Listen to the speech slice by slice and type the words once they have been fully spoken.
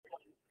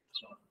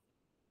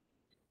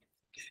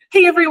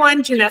Hey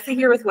everyone, Janessa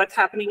here with What's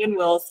Happening in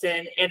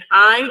Williston, and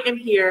I am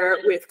here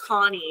with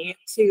Connie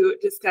to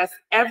discuss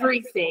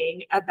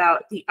everything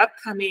about the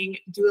upcoming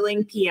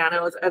Dueling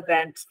Pianos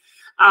event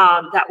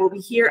that will be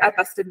here at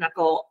Busted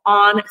Knuckle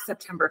on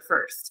September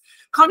 1st.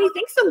 Connie,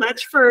 thanks so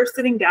much for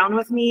sitting down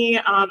with me.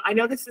 I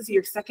know this is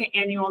your second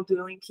annual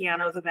Dueling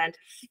Pianos event,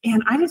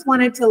 and I just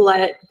wanted to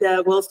let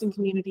the Williston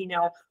community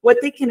know what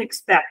they can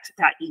expect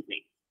that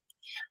evening.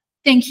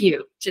 Thank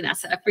you,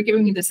 Janessa, for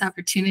giving me this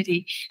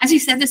opportunity. As you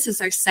said, this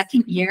is our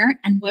second year,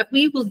 and what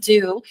we will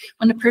do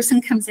when a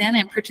person comes in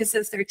and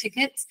purchases their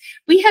tickets,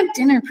 we have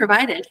dinner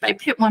provided by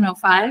Pit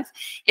 105.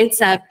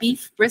 It's a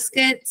beef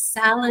brisket,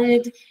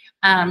 salad,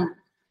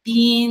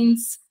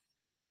 beans,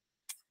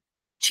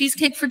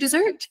 cheesecake for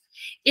dessert.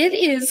 It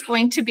is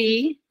going to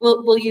be,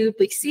 will you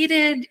be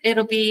seated?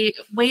 It'll be,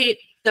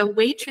 the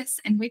waitress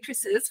and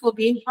waitresses will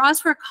be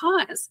Bras for a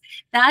Cause.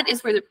 That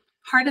is where the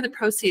part of the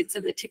proceeds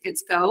of the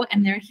tickets go,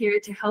 and they're here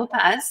to help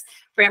us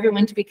for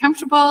everyone to be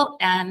comfortable,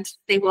 and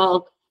they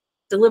will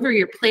deliver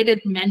your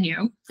plated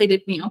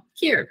meal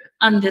here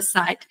on this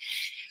side.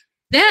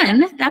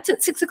 Then that's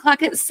at 6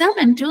 o'clock. At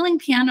 7, Dueling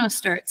Piano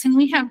starts, and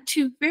we have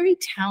two very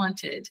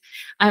talented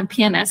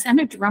pianists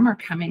and a drummer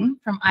coming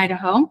from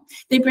Idaho.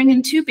 They bring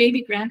in two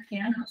baby grand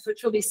pianos,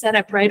 which will be set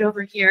up right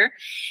over here,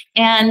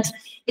 and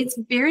it's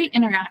very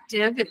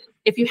interactive.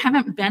 If you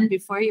haven't been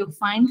before, you'll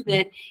find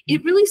that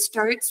it really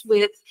starts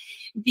with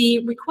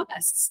the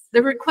requests.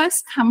 The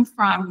requests come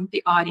from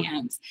the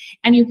audience,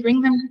 and you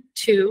bring them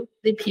to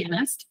the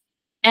pianist,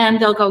 and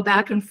they'll go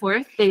back and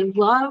forth. They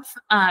love,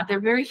 they're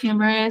very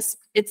humorous.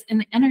 It's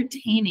an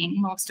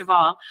entertaining, most of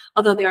all,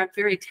 although they are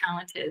very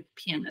talented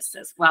pianists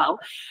as well.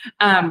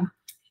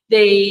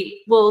 They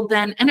will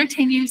then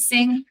entertain you,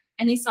 sing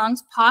any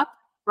songs, pop,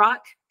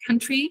 rock,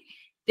 country.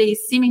 They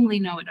seemingly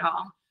know it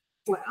all.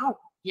 Wow.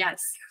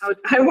 Yes.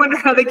 I wonder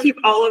how they keep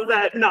all of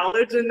that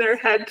knowledge in their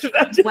head.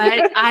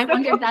 I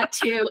wondered that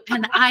too.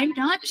 And I'm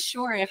not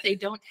sure if they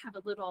don't have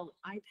a little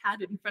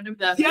iPad in front of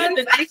them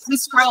that they can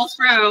scroll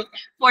through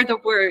for the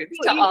words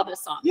to all the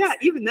songs. Yeah,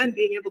 even then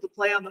being able to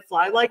play on the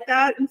fly like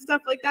that and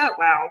stuff like that.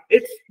 Wow.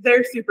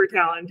 They're super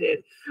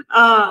talented.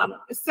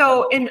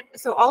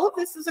 So all of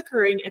this is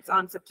occurring. It's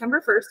on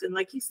September 1st. And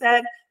like you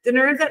said,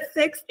 dinner is at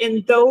 6,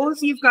 and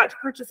those you've got to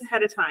purchase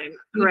ahead of time,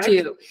 correct?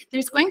 We do.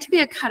 There's going to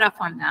be a cutoff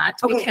on that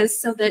because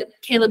so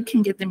that Caleb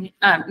can get the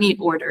meat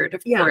ordered,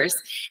 of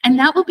course. And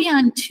that will be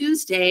on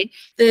Tuesday,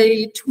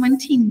 the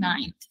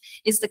 29th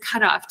is the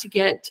cutoff to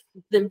get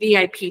the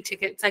VIP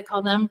tickets, I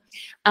call them,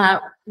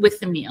 with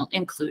the meal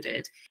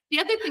included. The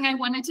other thing I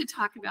wanted to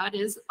talk about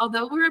is,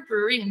 although we're a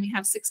brewery and we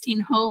have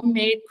 16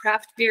 homemade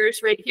craft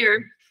beers right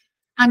here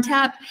on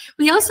tap,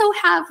 we also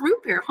have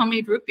root beer,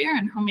 homemade root beer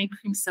and homemade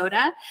cream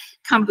soda,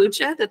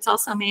 kombucha that's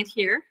also made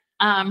here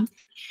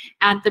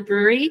at the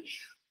brewery.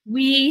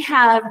 We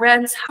have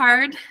Red's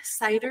Hard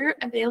Cider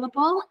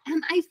available,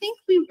 and I think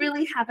we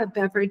really have a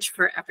beverage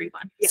for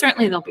everyone. Yeah.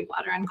 Certainly there'll be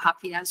water and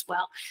coffee as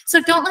well.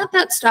 So don't let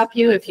that stop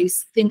you if you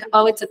think,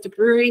 oh, it's at the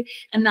brewery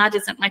and that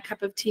isn't my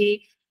cup of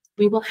tea.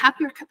 We will have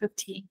your cup of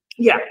tea.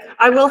 Yeah,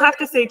 I will have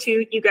to say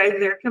too, you guys,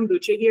 their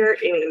kombucha here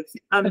is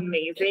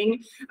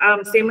amazing.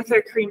 Same with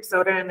their cream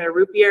soda and their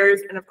root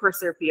beers, and of course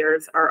their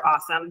beers are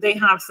awesome. They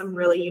have some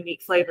really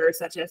unique flavors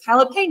such as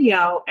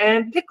jalapeno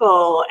and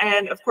pickle,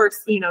 and of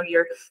course, you know,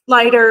 your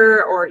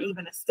lighter or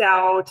even a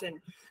stout, and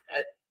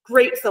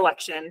great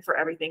selection for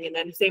everything. And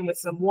then same with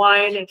some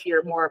wine if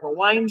you're more of a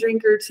wine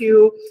drinker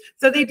too.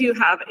 So they do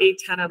have a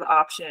ton of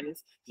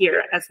options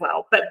here as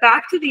well. But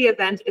back to the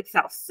event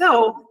itself.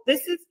 So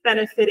this is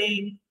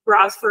benefiting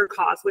Bras for a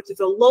Cause, which is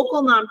a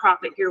local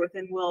nonprofit here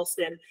within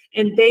Williston,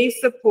 and they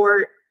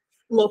support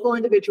local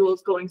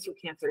individuals going through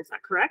cancer. Is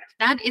that correct?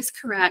 That is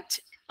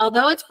correct.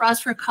 Although it's Bras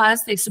for a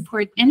Cause, they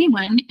support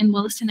anyone in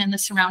Williston and the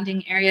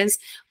surrounding areas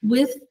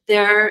with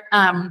their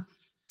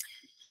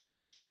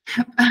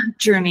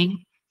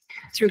journey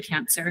through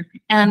cancer,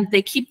 and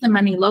they keep the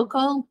money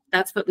local.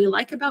 That's what we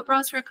like about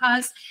Bras for a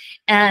Cause,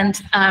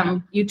 and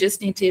you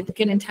just need to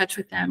get in touch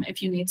with them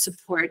if you need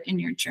support in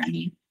your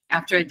journey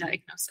after a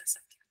diagnosis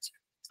of cancer.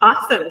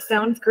 Awesome.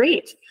 Sounds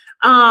great.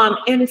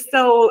 And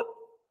so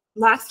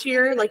last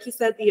year, like you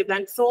said, the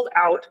event sold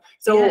out.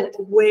 So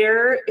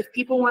where, if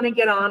people want to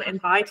get on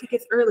and buy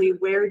tickets early,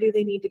 where do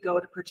they need to go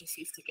to purchase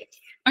these tickets?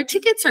 Our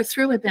tickets are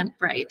through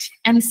Eventbrite.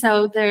 And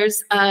so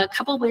there's a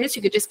couple ways.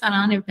 You could just go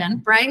on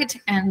Eventbrite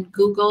and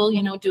Google,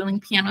 you know,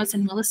 Dueling Pianos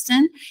in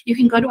Williston. You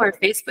can go to our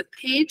Facebook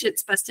page.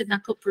 It's Busted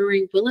Knuckle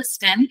Brewery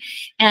Williston.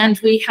 And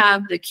we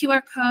have the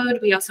QR code.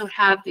 We also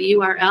have the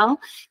URL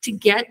to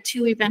get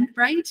to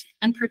Eventbrite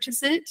and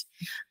purchase it.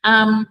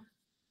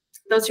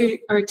 Those are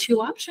our two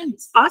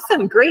options.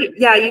 Awesome. Great.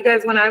 Yeah, you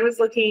guys, when I was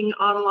looking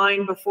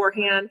online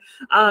beforehand,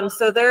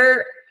 so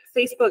their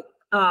Facebook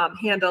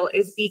handle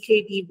is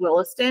BKB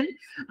Williston.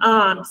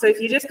 So if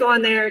you just go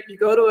on there, you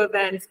go to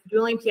events,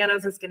 Dueling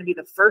Pianos is going to be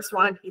the first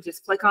one. You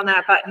just click on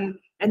that button,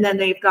 and then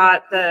they've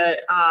got the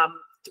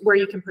where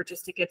you can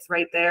purchase tickets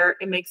right there.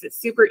 It makes it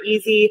super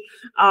easy.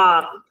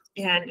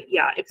 And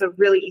yeah, it's a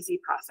really easy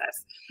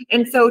process.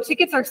 And so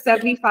tickets are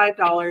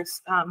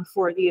 $75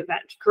 for the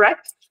event,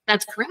 correct?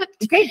 That's correct.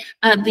 Okay.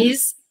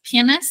 These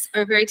pianists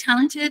are very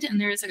talented, and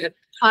there is a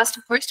cost,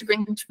 of course, to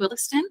bring them to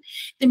Williston.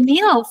 The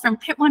meal from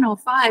Pit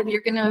 105,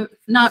 you're going to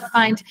not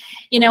find,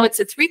 it's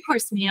a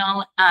 3-course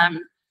meal.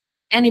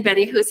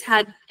 Anybody who's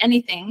had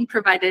anything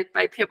provided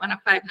by Pit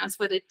 105 knows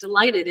what a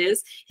delight it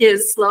is.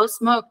 His slow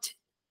smoked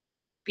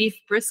beef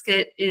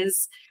brisket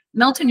is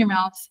melt in your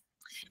mouth.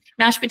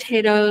 Mashed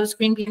potatoes,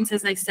 green beans,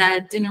 as I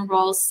said, dinner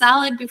rolls,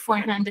 salad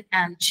beforehand,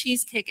 and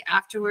cheesecake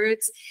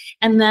afterwards.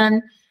 And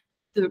then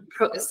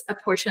a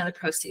portion of the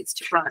proceeds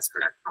to us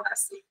for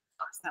us.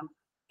 Awesome.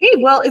 Hey,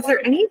 well, is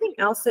there anything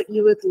else that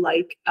you would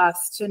like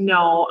us to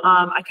know?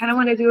 I kind of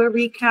want to do a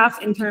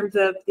recap in terms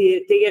of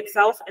the day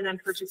itself and then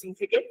purchasing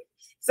tickets.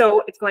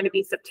 So it's going to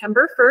be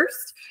September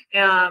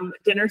 1st.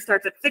 Dinner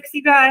starts at 6,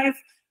 you guys.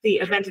 The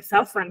event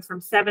itself runs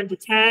from 7 to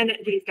 10.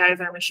 These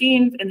guys are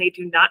machines, and they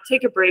do not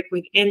take a break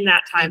within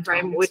that time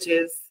frame, which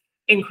is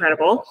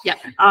incredible. Yeah.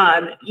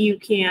 You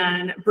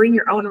can bring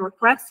your own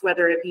requests,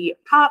 whether it be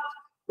pop,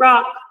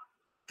 rock,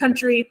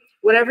 country,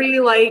 whatever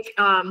you like.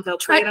 They'll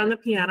play it on the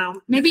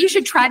piano. Maybe you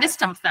should try to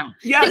stump them.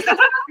 Yeah.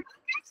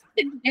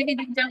 Maybe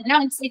they don't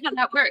know and see how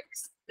that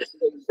works.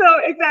 So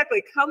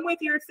exactly, come with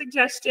your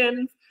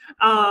suggestions,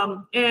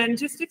 and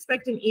just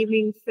expect an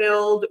evening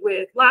filled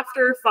with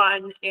laughter,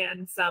 fun,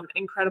 and some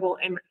incredible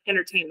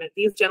entertainment.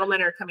 These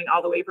gentlemen are coming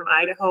all the way from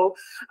Idaho,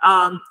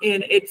 and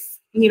it's,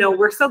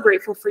 we're so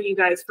grateful for you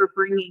guys for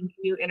bringing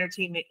new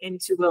entertainment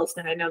into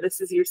Williston. I know this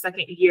is your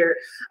second year,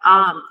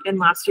 and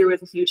last year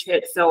was a huge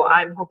hit, so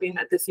I'm hoping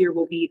that this year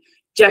will be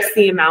just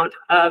the amount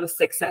of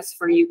success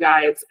for you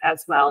guys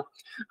as well.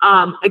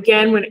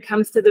 Again, when it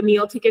comes to the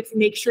meal tickets,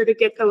 make sure to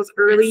get those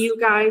early, you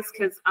guys,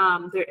 because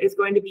there is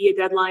going to be a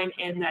deadline,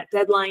 and that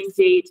deadline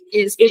date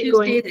is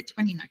Tuesday the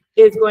 29th.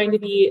 Is going to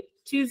be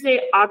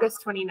Tuesday, August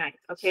 29th.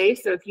 Okay,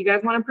 so if you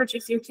guys want to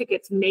purchase your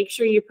tickets, make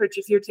sure you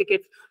purchase your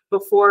tickets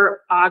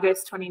before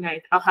August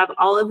 29th. I'll have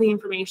all of the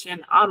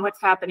information on what's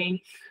happening.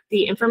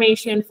 The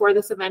information for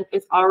this event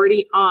is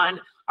already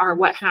on our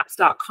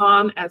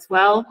whathaps.com as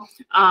well.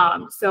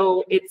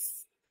 So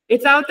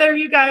it's out there,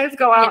 you guys.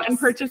 Go out and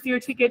purchase your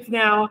tickets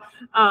now,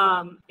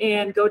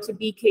 and go to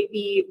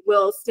BKB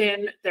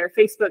Williston, their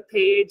Facebook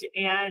page,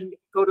 and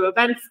go to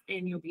events,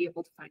 and you'll be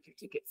able to find your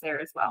tickets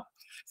there as well.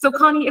 So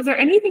Connie, is there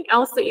anything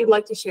else that you'd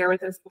like to share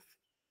with us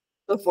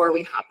before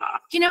we hop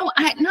off?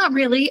 Not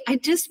really. I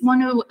just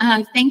want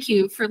to thank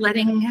you for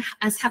letting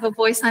us have a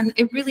voice on.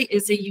 It really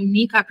is a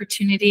unique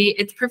opportunity.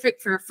 It's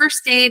perfect for a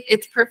first date.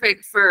 It's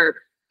perfect for,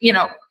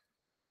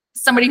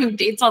 somebody who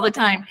dates all the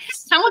time.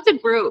 Come with a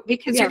group,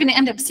 because you're going to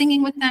end up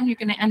singing with them. You're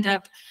going to end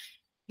up,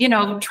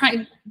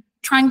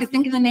 trying to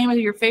think of the name of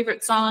your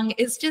favorite song.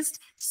 It's just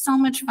so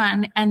much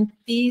fun. And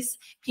these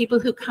people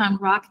who come,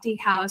 Rock D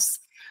House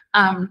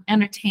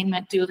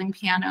Entertainment, Dueling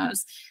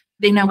Pianos,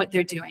 they know what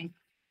they're doing.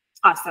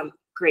 Awesome.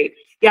 Great.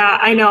 Yeah,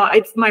 I know.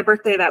 It's my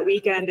birthday that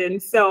weekend,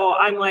 and so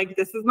I'm like,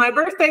 this is my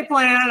birthday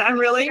plan. I'm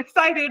really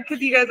excited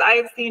because you guys, I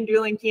have seen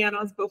Dueling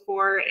Pianos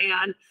before,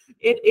 and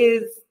it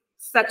is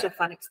such a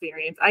fun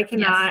experience. I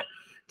cannot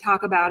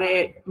talk about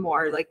it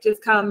more. Like,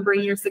 just come,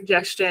 bring your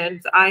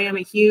suggestions. I am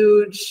a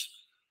huge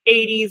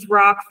 80s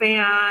rock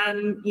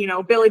fan,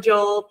 Billy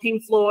Joel,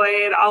 Pink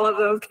Floyd, all of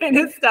those kind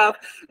of stuff.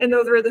 And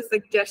those were the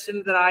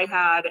suggestions that I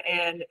had.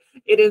 And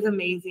it is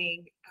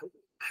amazing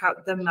how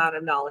the amount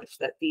of knowledge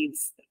that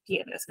these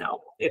pianists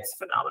know. It's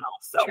phenomenal.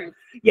 So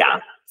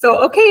yeah.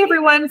 So, okay,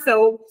 everyone.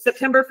 So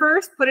September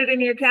 1st, put it in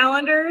your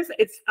calendars.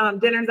 It's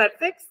dinner's at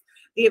 6.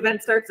 The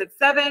event starts at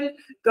 7.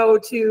 Go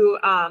to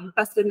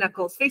Busted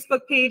Knuckles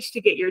Facebook page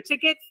to get your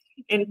tickets.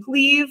 And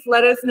please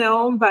let us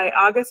know by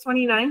August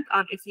 29th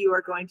if you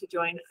are going to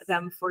join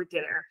them for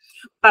dinner.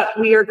 But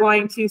we are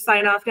going to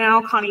sign off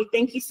now. Connie,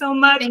 thank you so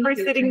much for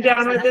sitting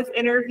down with this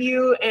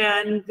interview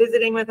and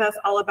visiting with us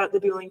all about the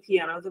Dueling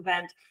Pianos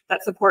event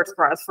that supports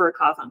Bras for a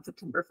Cause on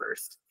September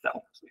 1st.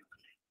 So.